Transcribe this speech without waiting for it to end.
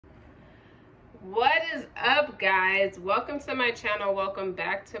What is up, guys? Welcome to my channel. Welcome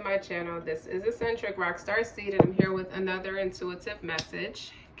back to my channel. This is Eccentric RockStar'Seed, and I'm here with another intuitive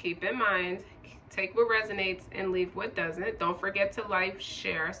message. Keep in mind, take what resonates and leave what doesn't. Don't forget to like,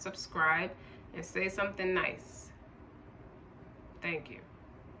 share, subscribe, and say something nice. Thank you.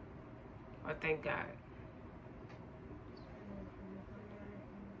 Or thank God.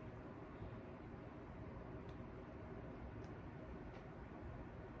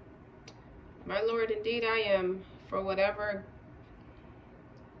 My Lord, indeed I am, for whatever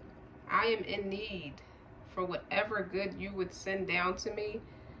I am in need, for whatever good you would send down to me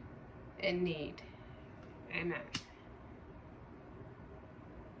in need. Amen.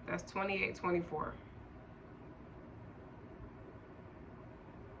 That's 28:24.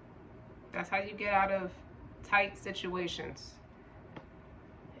 That's how you get out of tight situations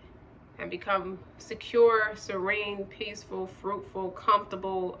and become secure, serene, peaceful, fruitful,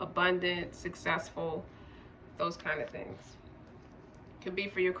 comfortable, abundant, successful, those kind of things. It could be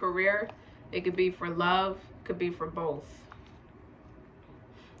for your career, it could be for love, it could be for both.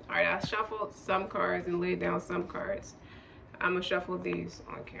 All right, I shuffled some cards and laid down some cards. I'm gonna shuffle these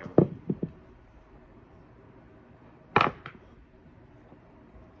on camera.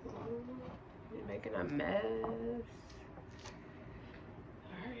 You're making a mess.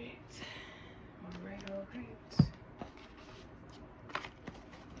 All right.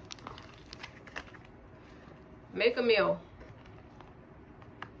 Make a meal.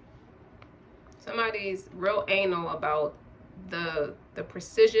 Somebody's real anal about the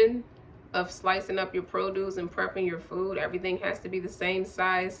precision of slicing up your produce and prepping your food. Everything has to be the same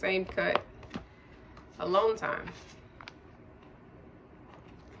size, same cut. Alone time.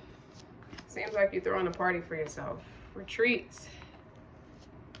 Seems like you're throwing a party for yourself. Retreats.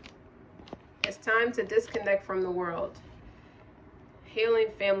 It's time to disconnect from the world. Healing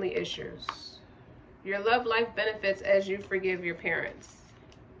family issues. Your love life benefits as you forgive your parents.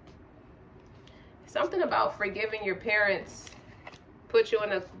 Something about forgiving your parents puts you on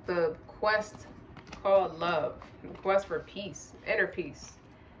the quest called love, the quest for peace, inner peace.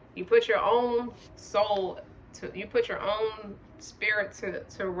 You put your own soul you put your own spirit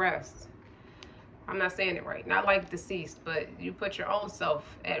to rest. I'm not saying it right, not like deceased, but you put your own self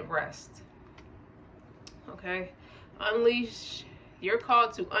at rest. Okay? You're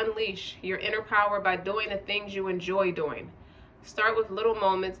called to unleash your inner power by doing the things you enjoy doing. Start with little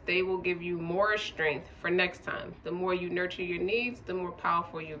moments. They will give you more strength for next time. The more you nurture your needs, the more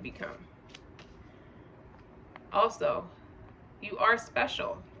powerful you become. Also, you are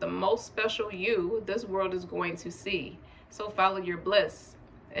special. The most special you this world is going to see. So follow your bliss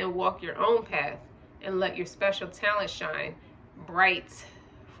and walk your own path and let your special talent shine bright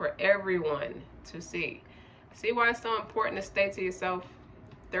for everyone to see. See why it's so important to stay to yourself?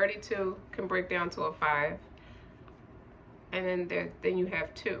 32 can break down to a 5. And then you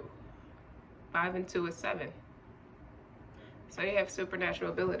have 2. 5 and 2 is 7. So you have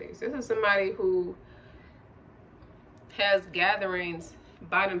supernatural abilities. This is somebody who has gatherings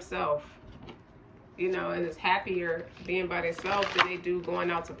by themselves, you know, and is happier being by themselves than they do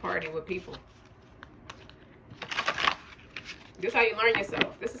going out to party with people. This is how you learn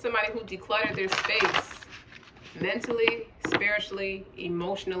yourself. This is somebody who decluttered their space mentally, spiritually,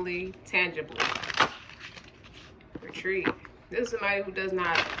 emotionally, tangibly. Retreat. This is somebody who does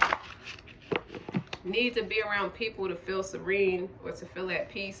not need to be around people to feel serene or to feel at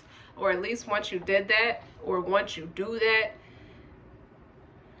peace. Or at least once you did that, or once you do that,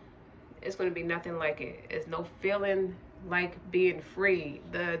 it's going to be nothing like it. It's no feeling like being free.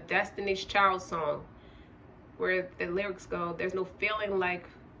 The Destiny's Child song, where the lyrics go, there's no feeling like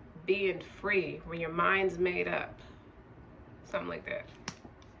being free when your mind's made up. Something like that.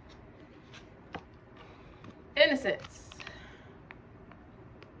 Innocence.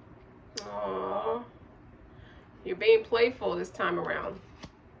 Aww. You're being playful this time around.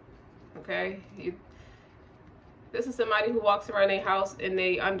 Okay? This is somebody who walks around their house in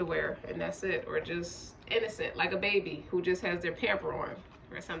their underwear and that's it. Or just innocent, like a baby who just has their pamper on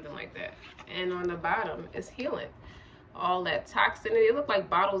or something like that. And on the bottom is healing. All that toxicity, it looked like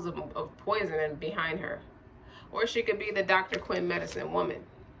bottles of poison behind her. Or she could be the Dr. Quinn medicine woman.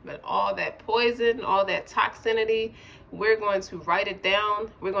 But all that poison, all that toxicity, we're going to write it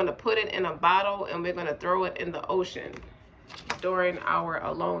down. We're going to put it in a bottle and we're going to throw it in the ocean during our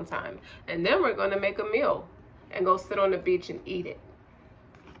alone time. And then we're going to make a meal and go sit on the beach and eat it.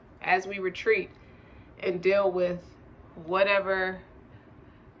 As we retreat and deal with whatever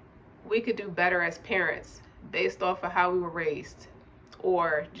we could do better as parents based off of how we were raised.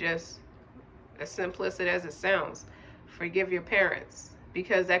 Or just as simplistic as it sounds, forgive your parents.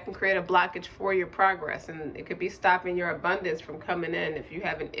 because that can create a blockage for your progress, and it could be stopping your abundance from coming in if you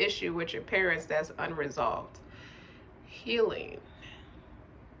have an issue with your parents that's unresolved. Healing.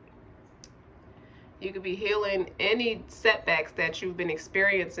 You could be healing any setbacks that you've been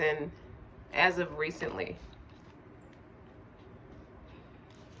experiencing as of recently.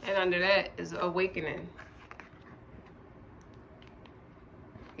 And under that is awakening.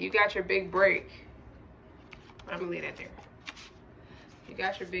 You got your big break. I'm gonna leave that there. You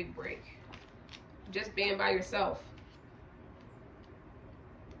got your big break. Just being by yourself.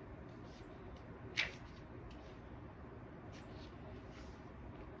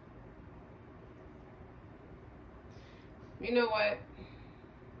 You know what?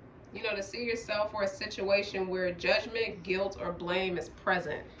 You know, to see yourself or a situation where judgment, guilt, or blame is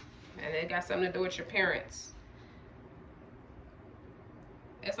present, and it got something to do with your parents.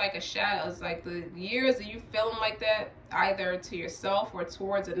 It's like a shadow. It's like the years that you feeling like that, either to yourself or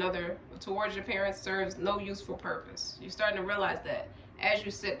towards your parents, serves no useful purpose. You're starting to realize that as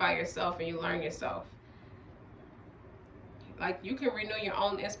you sit by yourself and you learn yourself. Like, you can renew your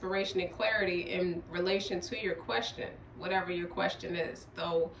own inspiration and clarity in relation to your question, whatever your question is,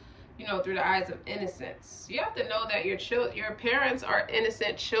 though, you know, through the eyes of innocence. You have to know that your parents are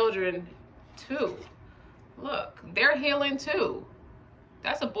innocent children too. Look, they're healing too.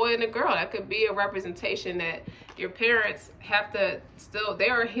 That's a boy and a girl. That could be a representation that your parents have to still, they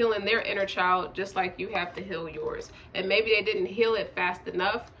are healing their inner child just like you have to heal yours. And maybe they didn't heal it fast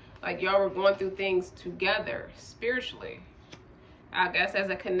enough. Like, y'all were going through things together spiritually. I guess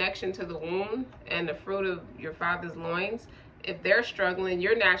as a connection to the womb and the fruit of your father's loins, if they're struggling,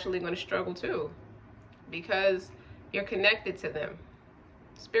 you're naturally going to struggle too, because you're connected to them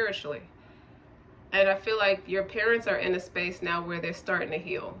spiritually. And I feel like your parents are in a space now where they're starting to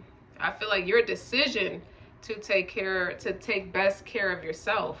heal. I feel like your decision to take best care of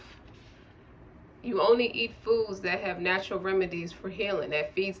yourself. You only eat foods that have natural remedies for healing,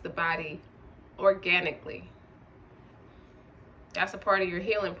 that feeds the body organically. That's a part of your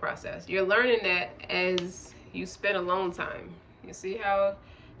healing process. You're learning that as you spend alone time. You see how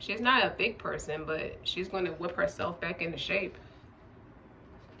she's not a big person, but she's going to whip herself back into shape.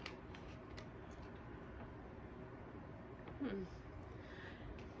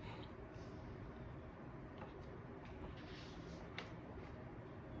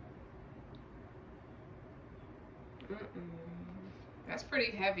 That's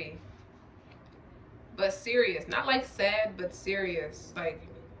pretty heavy, but serious. Not like sad, but serious. Like,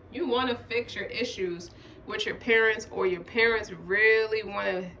 you want to fix your issues with your parents, or your parents really want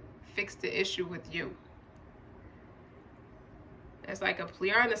to fix the issue with you. It's like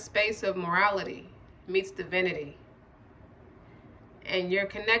you're in a space of morality meets divinity, and you're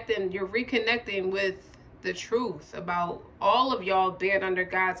reconnecting with the truth about all of y'all being under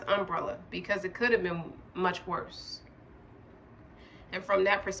God's umbrella, because it could have been much worse. And from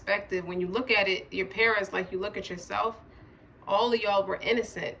that perspective, when you look at it, your parents, like you look at yourself, all of y'all were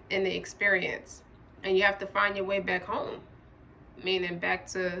innocent in the experience. And you have to find your way back home, meaning back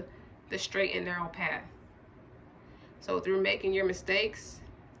to the straight and narrow path. So through making your mistakes,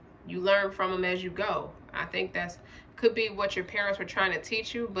 you learn from them as you go. I think could be what your parents were trying to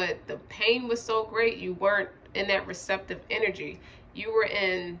teach you, but the pain was so great, you weren't in that receptive energy. You were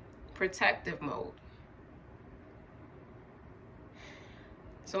in protective mode.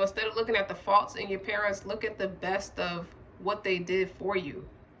 So instead of looking at the faults in your parents, look at the best of what they did for you.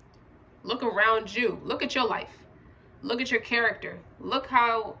 Look around you. Look at your life. Look at your character. Look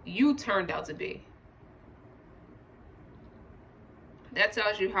how you turned out to be. That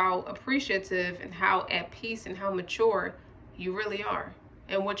tells you how appreciative and how at peace and how mature you really are,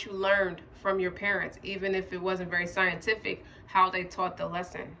 and what you learned from your parents, even if it wasn't very scientific, how they taught the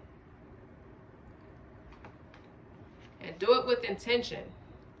lesson. And do it with intention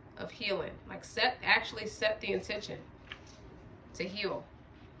of healing. Like, actually set the intention to heal.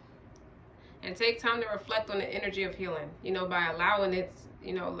 And take time to reflect on the energy of healing, you know, by allowing it,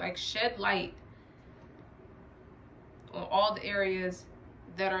 you know, like, shed light on all the areas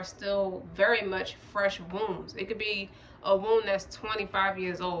that are still very much fresh wounds. It could be a wound that's 25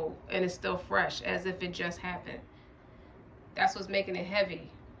 years old and it's still fresh, as if it just happened. That's what's making it heavy.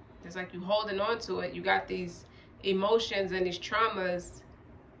 It's like you holding on to it. You got these emotions and these traumas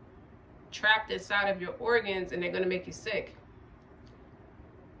trapped inside of your organs, and they're going to make you sick.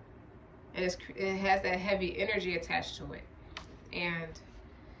 And it has that heavy energy attached to it. And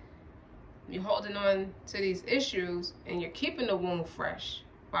you're holding on to these issues, and you're keeping the wound fresh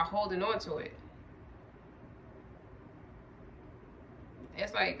by holding on to it.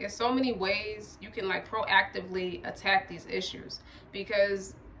 It's like there's so many ways you can like proactively attack these issues,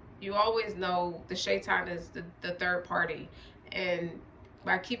 because you always know the shaitan is the third party, and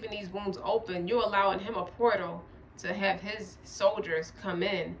by keeping these wounds open, you're allowing him a portal to have his soldiers come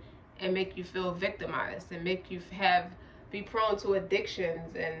in and make you feel victimized and make you be prone to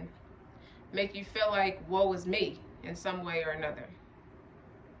addictions and make you feel like woe is me in some way or another.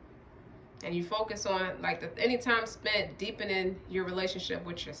 And you focus on like any time spent deepening your relationship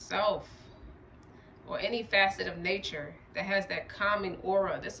with yourself or any facet of nature that has that calming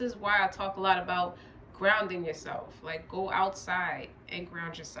aura. This is why I talk a lot about grounding yourself. Like, go outside and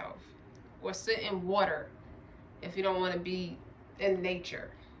ground yourself, or sit in water if you don't want to be in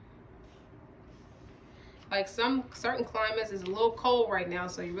nature. Like, some certain climates is a little cold right now,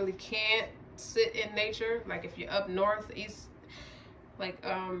 so you really can't sit in nature. Like if you're up north, east, like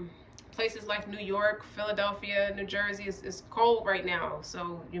places like New York, Philadelphia, New Jersey, is cold right now,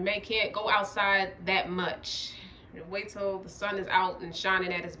 so you can't go outside that much. You wait till the sun is out and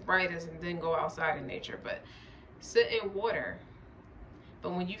shining at its brightest and then go outside in nature. But sit in water.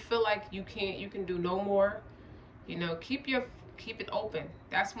 But when you feel like you can do no more, you know, keep it open.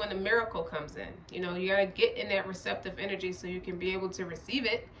 That's when the miracle comes in. You know, you gotta get in that receptive energy so you can be able to receive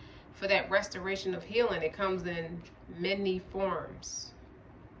it for that restoration of healing. It comes in many forms,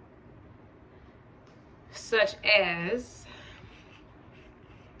 such as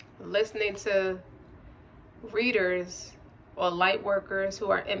listening to readers or light workers who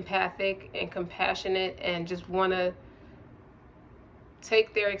are empathic and compassionate and just want to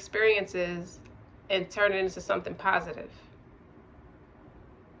take their experiences and turn it into something positive.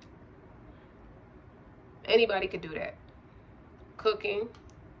 Anybody could do that. Cooking,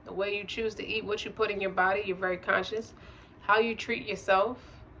 the way you choose to eat, what you put in your body, you're very conscious. How you treat yourself.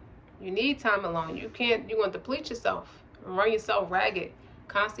 You need time alone. You want to deplete yourself and run yourself ragged,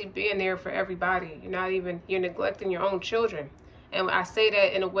 constantly being there for everybody. You're neglecting your own children. And I say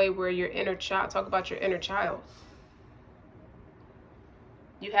that in a way where your inner child, talk about your inner child.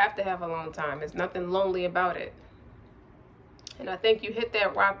 You have to have alone time. There's nothing lonely about it. And I think you hit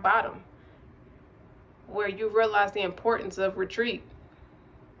that rock bottom where you realize the importance of retreat.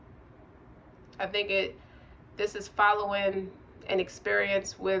 I think this is following an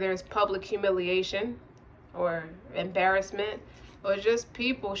experience where there's public humiliation or embarrassment, or just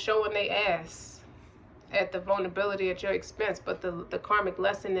people showing their ass at the vulnerability at your expense. But the karmic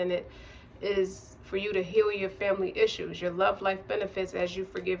lesson in it is for you to heal your family issues, your love life benefits as you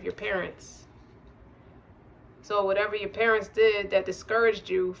forgive your parents. So whatever your parents did that discouraged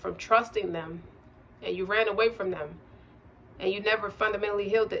you from trusting them, and you ran away from them, and you never fundamentally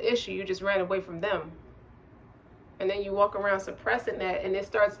healed the issue, you just ran away from them. And then you walk around suppressing that, and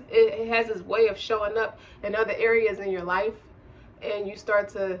it has its way of showing up in other areas in your life, and you start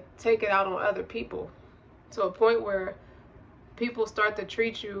to take it out on other people to a point where people start to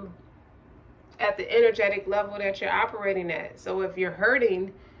treat you at the energetic level that you're operating at. So if you're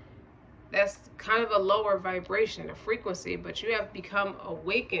hurting, that's kind of a lower vibration, a frequency, but you have become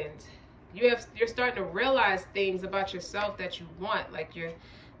awakened. You're starting to realize things about yourself that you want. Like you're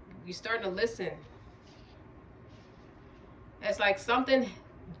starting to listen. It's like something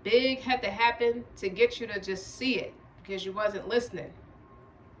big had to happen to get you to just see it, because you wasn't listening.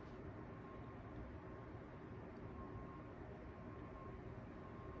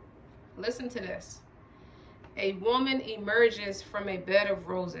 Listen to this. A woman emerges from a bed of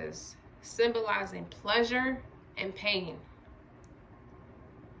roses, symbolizing pleasure and pain.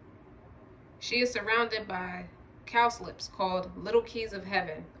 She is surrounded by cowslips called Little Keys of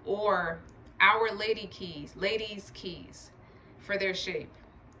Heaven, or Our Lady Keys, ladies' keys for their shape,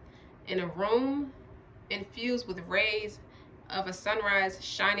 in a room infused with rays of a sunrise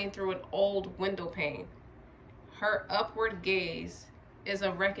shining through an old window pane. Her upward gaze is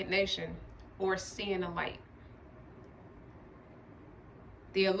a recognition or seeing a light.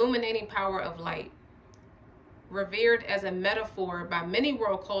 The illuminating power of light, revered as a metaphor by many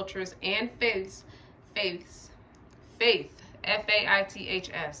world cultures and faiths,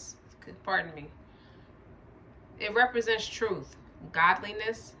 F-A-I-T-H-S, pardon me. It represents truth,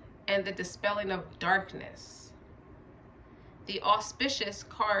 godliness, and the dispelling of darkness. The auspicious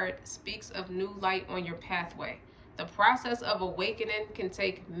card speaks of new light on your pathway. The process of awakening can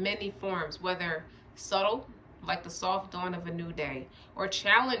take many forms, whether subtle, like the soft dawn of a new day, or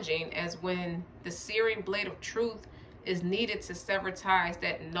challenging, as when the searing blade of truth is needed to sever ties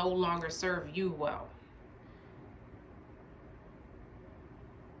that no longer serve you well.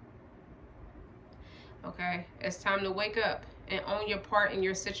 Okay, it's time to wake up and own your part in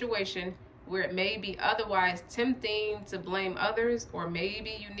your situation where it may be otherwise tempting to blame others, or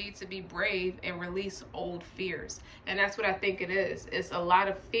maybe you need to be brave and release old fears. And that's what I think it is. It's a lot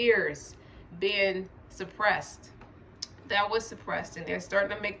of fears being suppressed, that was suppressed, and they're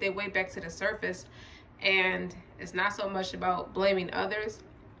starting to make their way back to the surface. And it's not so much about blaming others,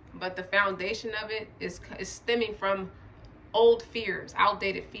 but the foundation of it is stemming from old fears,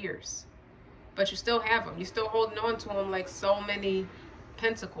 outdated fears. But you still have them. You're still holding on to them like so many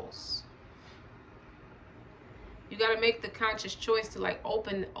pentacles. You got to make the conscious choice to like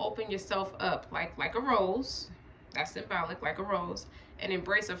open yourself up like a rose. That's symbolic, like a rose, and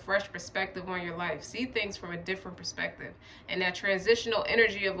embrace a fresh perspective on your life. See things from a different perspective. And that transitional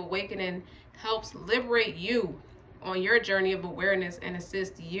energy of awakening helps liberate you on your journey of awareness and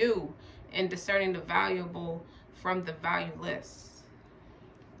assist you in discerning the valuable from the valueless.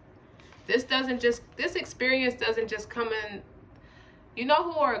 This experience doesn't just come in. You know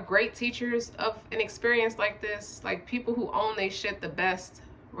who are great teachers of an experience like this? Like people who own their shit the best,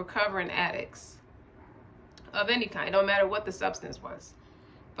 recovering addicts of any kind, no matter what the substance was.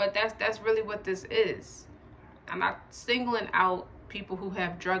 But that's really what this is. I'm not singling out people who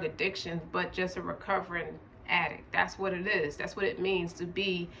have drug addictions, but just a recovering addict. That's what it is. That's what it means to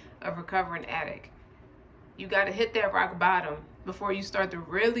be a recovering addict. You got to hit that rock bottom before you start to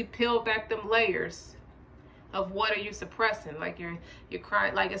really peel back them layers of what are you suppressing. Like you're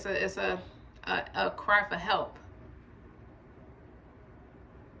crying, like it's a cry for help.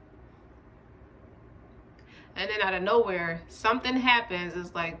 And then out of nowhere, something happens.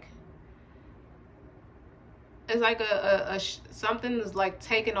 It's like something is like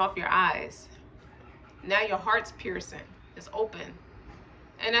taken off your eyes. Now your heart's piercing. It's open.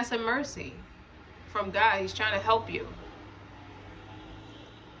 And that's a mercy from God. He's trying to help you.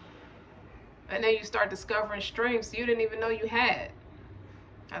 And then you start discovering strengths you didn't even know you had.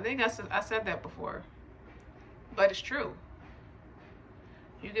 I think I said that before. But it's true.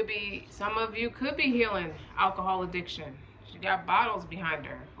 Some of you could be healing alcohol addiction. She got bottles behind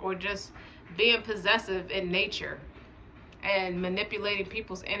her. Or just being possessive in nature and manipulating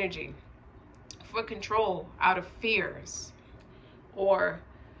people's energy for control out of fears. Or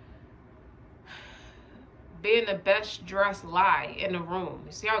being the best dressed lie in the room.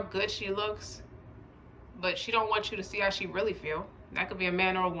 You see how good she looks? But she don't want you to see how she really feel. That could be a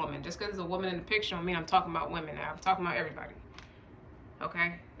man or a woman. Just because there's a woman in the picture don't mean I'm talking about women now. I'm talking about everybody.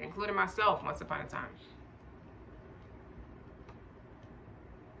 Okay? Including myself once upon a time.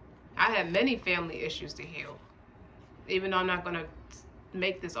 I had many family issues to heal. Even though I'm not going to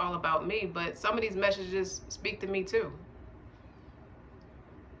make this all about me, but some of these messages speak to me too.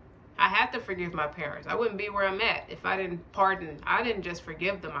 I had to forgive my parents. I wouldn't be where I'm at if I didn't pardon. I didn't just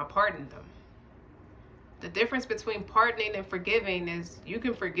forgive them, I pardoned them. The difference between pardoning and forgiving is you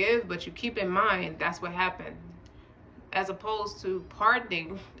can forgive, but you keep in mind that's what happened. As opposed to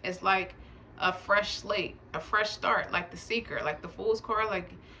pardoning, it's like a fresh slate, a fresh start, like the seeker, like the fool's card,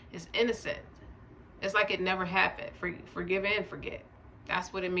 like it's innocent. It's like it never happened. Forgive and forget.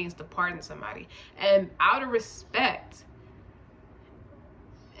 That's what it means to pardon somebody. And out of respect,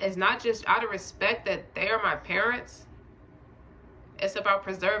 it's not just out of respect that they are my parents. It's about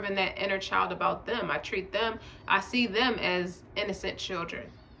preserving that inner child about them. I see them as innocent children.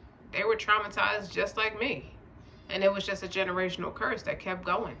 They were traumatized just like me. And it was just a generational curse that kept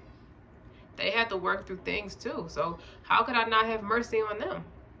going. They had to work through things too. So how could I not have mercy on them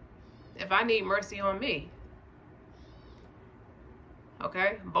if I need mercy on me?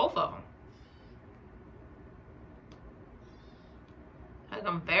 Okay? Both of them. Like,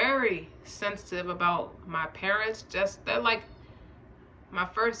 I'm very sensitive about my parents. They're like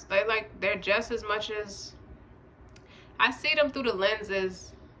they're just as much as I see them through the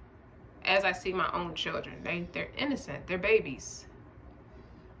lenses as I see my own children. They're innocent. They're babies.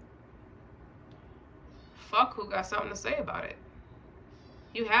 Fuck who got something to say about it.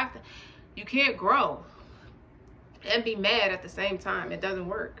 You can't grow and be mad at the same time. It doesn't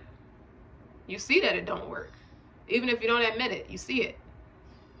work. You see that it don't work. Even if you don't admit it, you see it.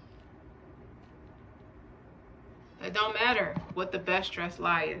 It don't matter what the best dressed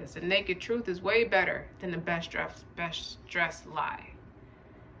lie is. The naked truth is way better than the best dressed lie.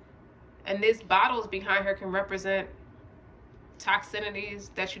 And these bottles behind her can represent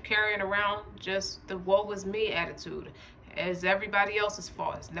toxicities that you're carrying around, just the woe was me attitude. It's everybody else's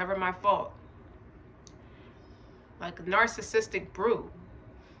fault. It's never my fault. Like a narcissistic brew.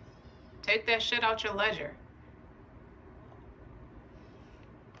 Take that shit out your ledger.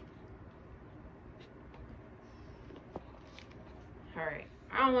 Alright,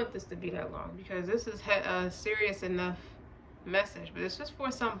 I don't want this to be that long because this is a serious enough message, but it's just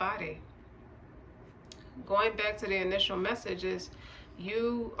for somebody. going back to the initial message, is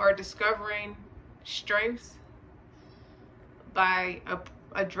you are discovering strengths by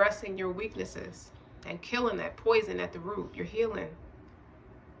addressing your weaknesses and killing that poison at the root. You're healing.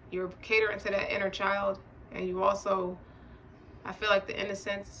 You're catering to that inner child, and you also, I feel like the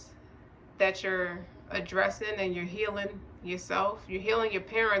innocence that you're addressing, and you're healing yourself. You're healing your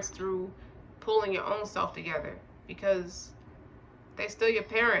parents through pulling your own self together, because they still your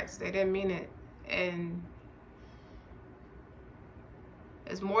parents. They didn't mean it. And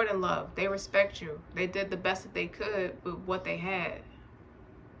it's more than love. They respect you. They did the best that they could with what they had.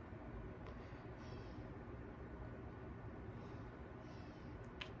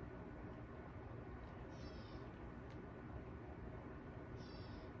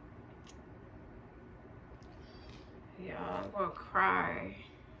 Yeah, I'm gonna cry.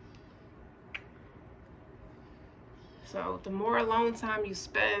 So the more alone time you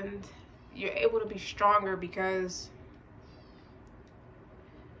spend, you're able to be stronger, because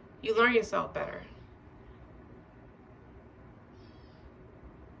you learn yourself better.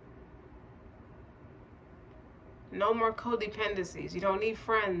 No more codependencies. You don't need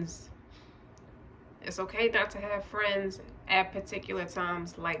friends. It's okay not to have friends at particular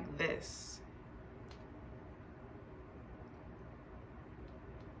times like this.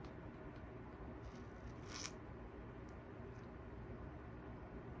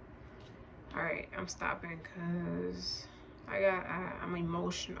 All right, I'm stopping because I'm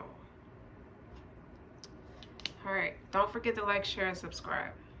emotional. All right, don't forget to like, share, and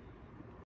subscribe.